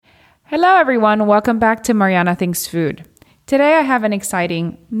Hello, everyone. Welcome back to Mariana Thinks Food. Today, I have an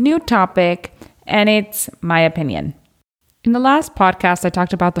exciting new topic, and it's my opinion. In the last podcast, I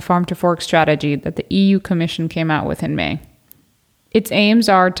talked about the farm to fork strategy that the EU Commission came out with in May. Its aims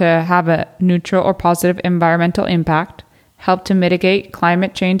are to have a neutral or positive environmental impact, help to mitigate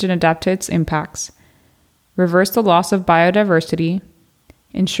climate change and adapt to its impacts, reverse the loss of biodiversity,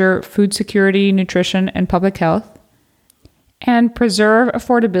 ensure food security, nutrition, and public health, and preserve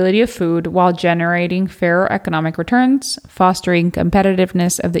affordability of food while generating fairer economic returns, fostering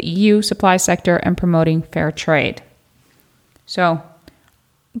competitiveness of the EU supply sector, and promoting fair trade. So,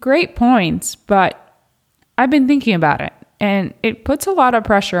 great points, but I've been thinking about it, and it puts a lot of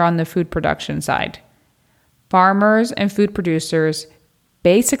pressure on the food production side. Farmers and food producers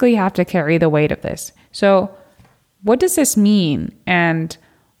basically have to carry the weight of this. So, what does this mean, and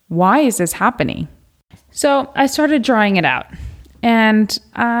why is this happening? So I started drawing it out, and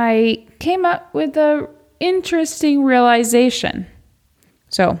I came up with an interesting realization.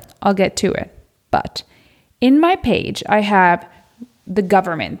 So I'll get to it. But in my page, I have the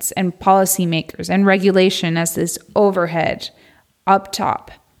governments and policymakers and regulation as this overhead up top.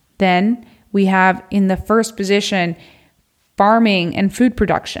 Then we have in the first position, farming and food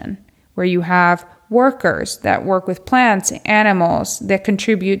production, where you have workers that work with plants, animals that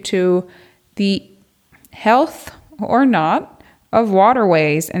contribute to the health or not of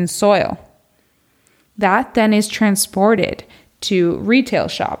waterways and soil. That then is transported to retail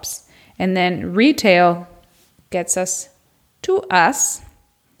shops, and then retail gets us to us,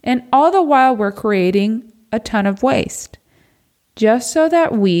 and all the while we're creating a ton of waste just so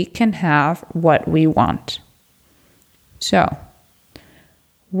that we can have what we want. So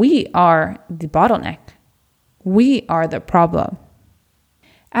we are the bottleneck. We are the problem.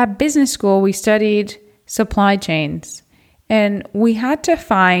 At business school, we studied supply chains, and we had to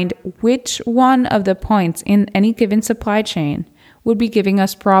find which one of the points in any given supply chain would be giving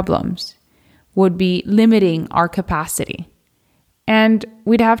us problems, would be limiting our capacity. And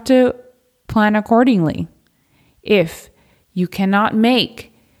we'd have to plan accordingly. If you cannot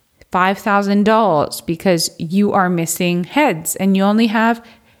make $5,000 because you are missing heads and you only have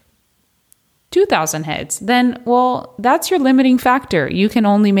 2,000 heads, then, well, that's your limiting factor. You can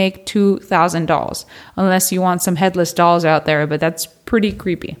only make $2,000 unless you want some headless dolls out there, but that's pretty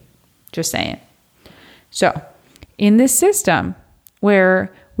creepy. Just saying. So, in this system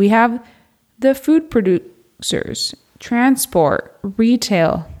where we have the food producers, transport,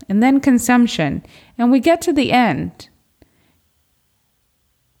 retail, and then consumption, and we get to the end,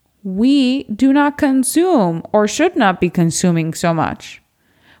 we do not consume or should not be consuming so much.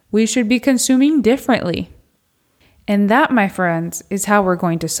 We should be consuming differently. And that, my friends, is how we're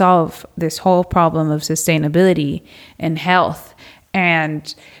going to solve this whole problem of sustainability and health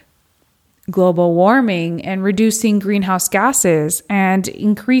and global warming and reducing greenhouse gases and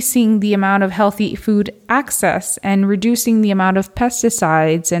increasing the amount of healthy food access and reducing the amount of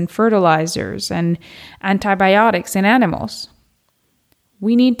pesticides and fertilizers and antibiotics in animals.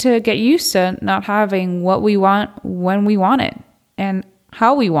 We need to get used to not having what we want when we want it and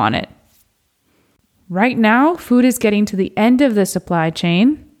how we want it. Right now, food is getting to the end of the supply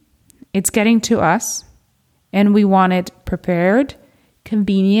chain. It's getting to us, and we want it prepared,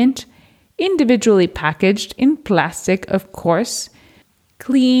 convenient, individually packaged in plastic, of course,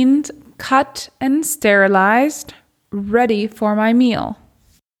 cleaned, cut, and sterilized, ready for my meal.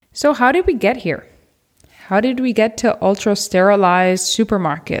 So how did we get here? How did we get to ultra-sterilized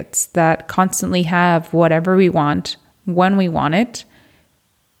supermarkets that constantly have whatever we want, when we want it,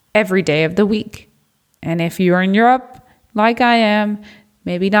 every day of the week? And if you're in Europe, like I am,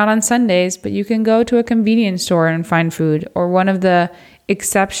 maybe not on Sundays, but you can go to a convenience store and find food, or one of the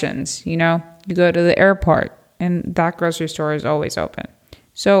exceptions, you go to the airport and that grocery store is always open.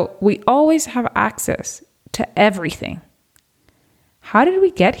 So we always have access to everything. How did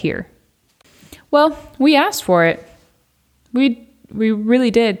we get here? Well, we asked for it. We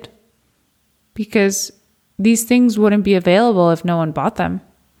really did, because these things wouldn't be available if no one bought them.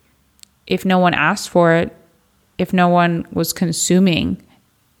 If no one asked for it, if no one was consuming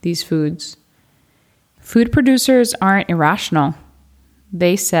these foods. Food producers aren't irrational.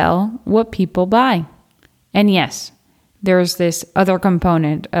 They sell what people buy. And yes, there's this other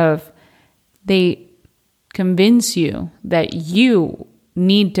component of they convince you that you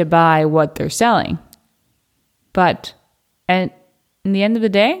need to buy what they're selling. But in the end of the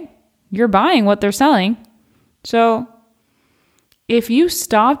day, you're buying what they're selling. So if you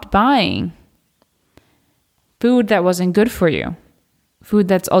stopped buying food that wasn't good for you, food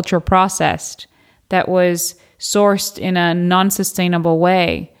that's ultra processed, that was sourced in a non-sustainable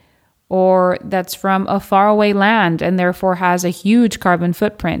way, or that's from a faraway land and therefore has a huge carbon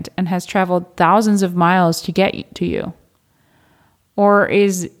footprint and has traveled thousands of miles to get to you, or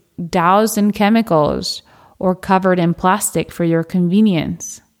is doused in chemicals or covered in plastic for your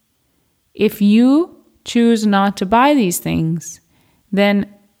convenience. If you choose not to buy these things,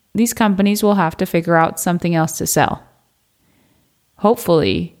 then these companies will have to figure out something else to sell.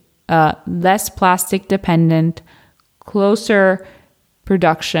 Hopefully, a less plastic dependent, closer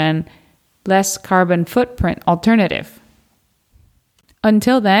production, less carbon footprint alternative.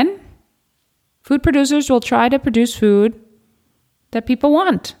 Until then, food producers will try to produce food that people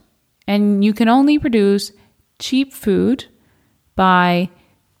want. And you can only produce cheap food by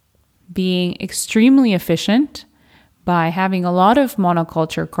being extremely efficient, by having a lot of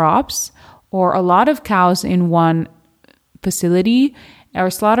monoculture crops or a lot of cows in one facility,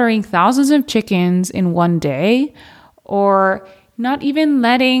 or slaughtering thousands of chickens in one day, or not even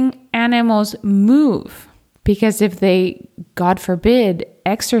letting animals move. Because if they, God forbid,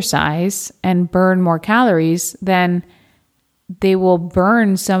 exercise and burn more calories, then they will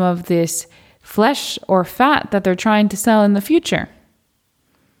burn some of this flesh or fat that they're trying to sell in the future.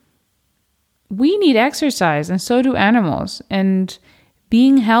 We need exercise, and so do animals. And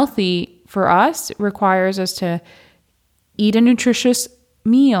being healthy for us requires us to eat a nutritious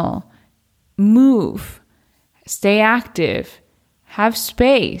meal, move, stay active, have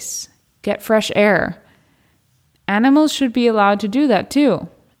space, get fresh air. Animals should be allowed to do that too.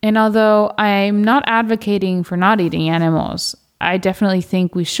 And although I'm not advocating for not eating animals, I definitely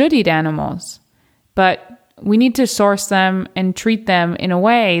think we should eat animals. But we need to source them and treat them in a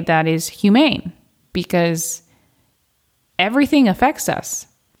way that is humane, because everything affects us.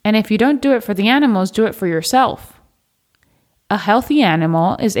 And if you don't do it for the animals, do it for yourself. A healthy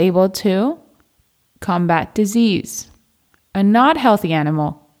animal is able to combat disease. A not healthy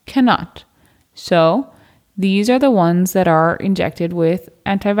animal cannot. So these are the ones that are injected with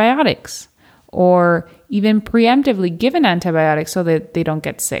antibiotics, or even preemptively given antibiotics so that they don't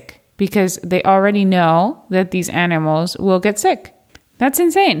get sick, because they already know that these animals will get sick. That's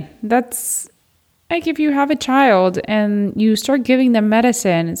insane. That's like if you have a child and you start giving them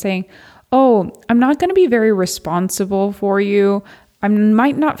medicine and saying, oh, I'm not going to be very responsible for you. I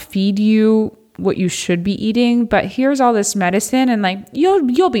might not feed you what you should be eating, but here's all this medicine and like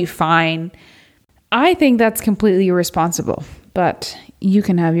you'll be fine. I think that's completely irresponsible, but you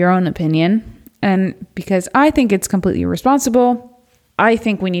can have your own opinion. And because I think it's completely irresponsible, I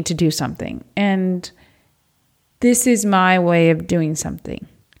think we need to do something. And this is my way of doing something.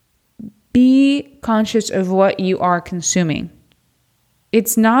 Be conscious of what you are consuming.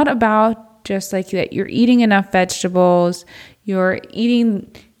 It's not about just like that you're eating enough vegetables, you're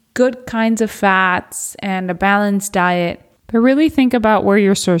eating good kinds of fats and a balanced diet, but really think about where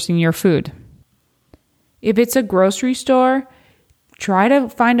you're sourcing your food. If it's a grocery store, try to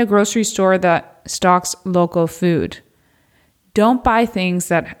find a grocery store that stocks local food. Don't buy things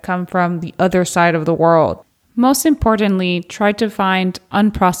that come from the other side of the world. Most importantly, try to find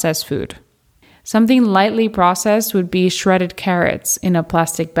unprocessed food. Something lightly processed would be shredded carrots in a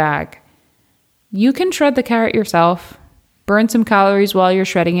plastic bag. You can shred the carrot yourself, burn some calories while you're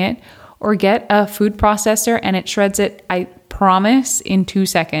shredding it, or get a food processor and it shreds it, I promise, in 2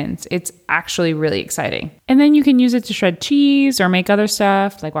 seconds. It's actually really exciting. And then you can use it to shred cheese or make other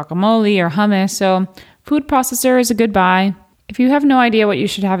stuff like guacamole or hummus. So food processor is a good buy. If you have no idea what you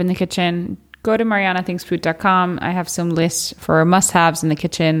should have in the kitchen, go to marianathinksfood.com. I have some lists for must-haves in the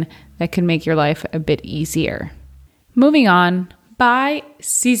kitchen that can make your life a bit easier. Moving on, buy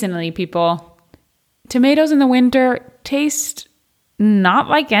seasonally, people. Tomatoes in the winter taste not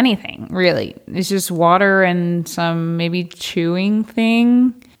like anything, really. It's just water and some maybe chewing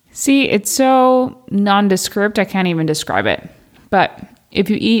thing. See, it's so nondescript, I can't even describe it. But if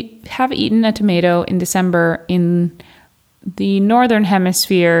you have eaten a tomato in December in the northern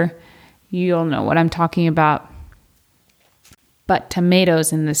hemisphere, you'll know what I'm talking about. But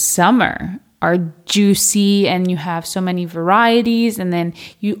tomatoes in the summer are juicy and you have so many varieties, and then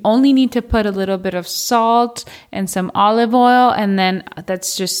you only need to put a little bit of salt and some olive oil, and then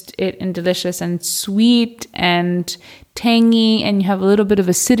that's just it, and delicious and sweet and tangy, and you have a little bit of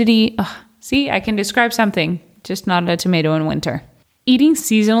acidity. See, I can describe something, just not a tomato in winter. Eating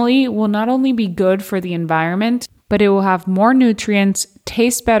seasonally will not only be good for the environment, but it will have more nutrients,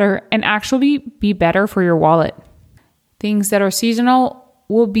 taste better, and actually be better for your wallet. Things that are seasonal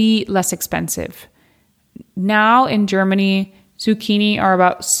will be less expensive. Now in Germany, zucchini are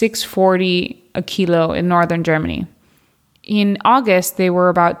about $6.40 a kilo in northern Germany. In August, they were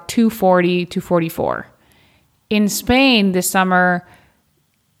about $2.40 to $2.44. In Spain this summer,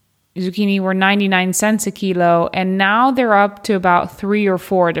 zucchini were 99 cents a kilo, and now they're up to about 3 or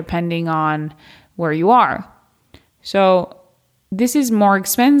 4 depending on where you are. So this is more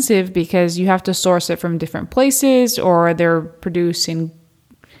expensive because you have to source it from different places, or they're produced in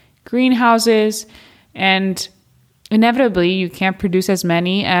greenhouses, and inevitably you can't produce as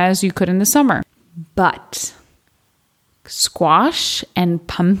many as you could in the summer. But squash and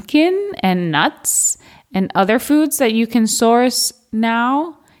pumpkin and nuts and other foods that you can source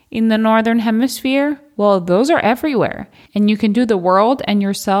now in the Northern Hemisphere, well, those are everywhere. And you can do the world and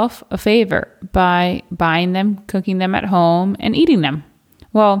yourself a favor by buying them, cooking them at home, and eating them.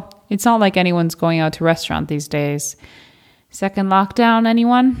 Well, it's not like anyone's going out to a restaurant these days. Second lockdown,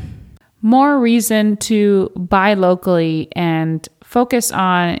 anyone? More reason to buy locally and focus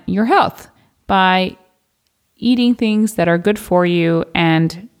on your health by eating things that are good for you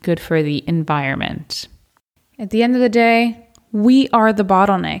and good for the environment. At the end of the day, we are the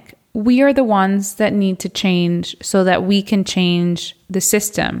bottleneck. We are the ones that need to change so that we can change the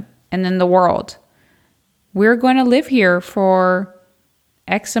system and then the world. We're going to live here for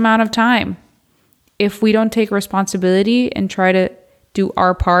X amount of time. If we don't take responsibility and try to do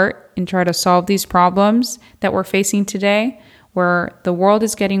our part and try to solve these problems that we're facing today, where the world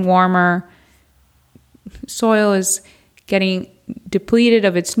is getting warmer, soil is getting depleted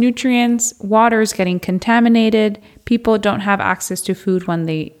of its nutrients, water is getting contaminated, people don't have access to food when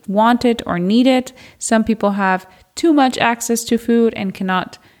they want it or need it. Some people have too much access to food and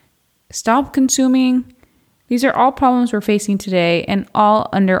cannot stop consuming. These are all problems we're facing today and all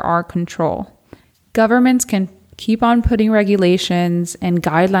under our control. Governments can keep on putting regulations and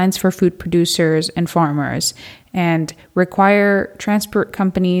guidelines for food producers and farmers and require transport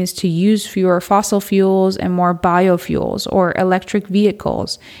companies to use fewer fossil fuels and more biofuels or electric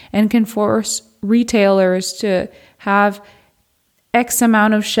vehicles, and can force retailers to have X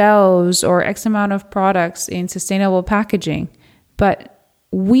amount of shelves or X amount of products in sustainable packaging. But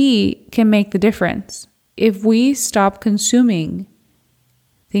we can make the difference. If we stop consuming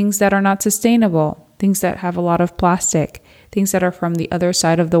things that are not sustainable, things that have a lot of plastic, things that are from the other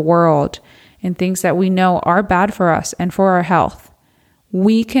side of the world, and things that we know are bad for us and for our health,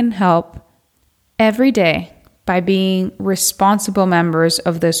 we can help every day by being responsible members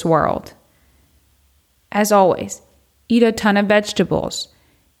of this world. As always, eat a ton of vegetables,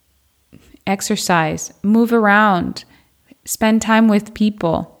 exercise, move around, spend time with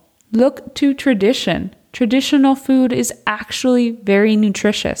people. Look to tradition. Traditional food is actually very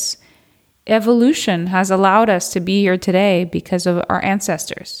nutritious. Evolution has allowed us to be here today because of our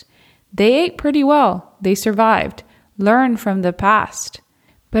ancestors. They ate pretty well. They survived. Learn from the past.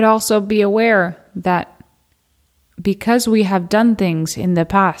 But also be aware that because we have done things in the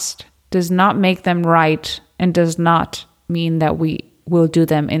past does not make them right and does not mean that we will do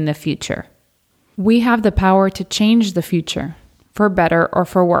them in the future. We have the power to change the future, for better or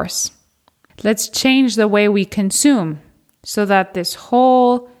for worse. Let's change the way we consume so that this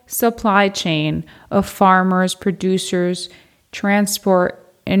whole supply chain of farmers, producers, transport,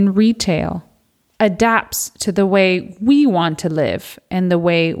 and retail adapts to the way we want to live and the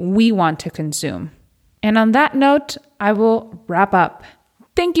way we want to consume. And on that note, I will wrap up.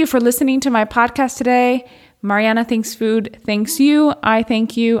 Thank you for listening to my podcast today. Mariana Thinks Food thanks you. I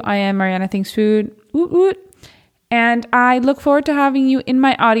thank you. I am Mariana Thinks Food. Woot woot. And I look forward to having you in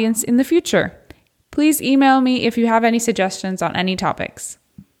my audience in the future. Please email me if you have any suggestions on any topics.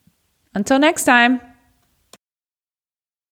 Until next time.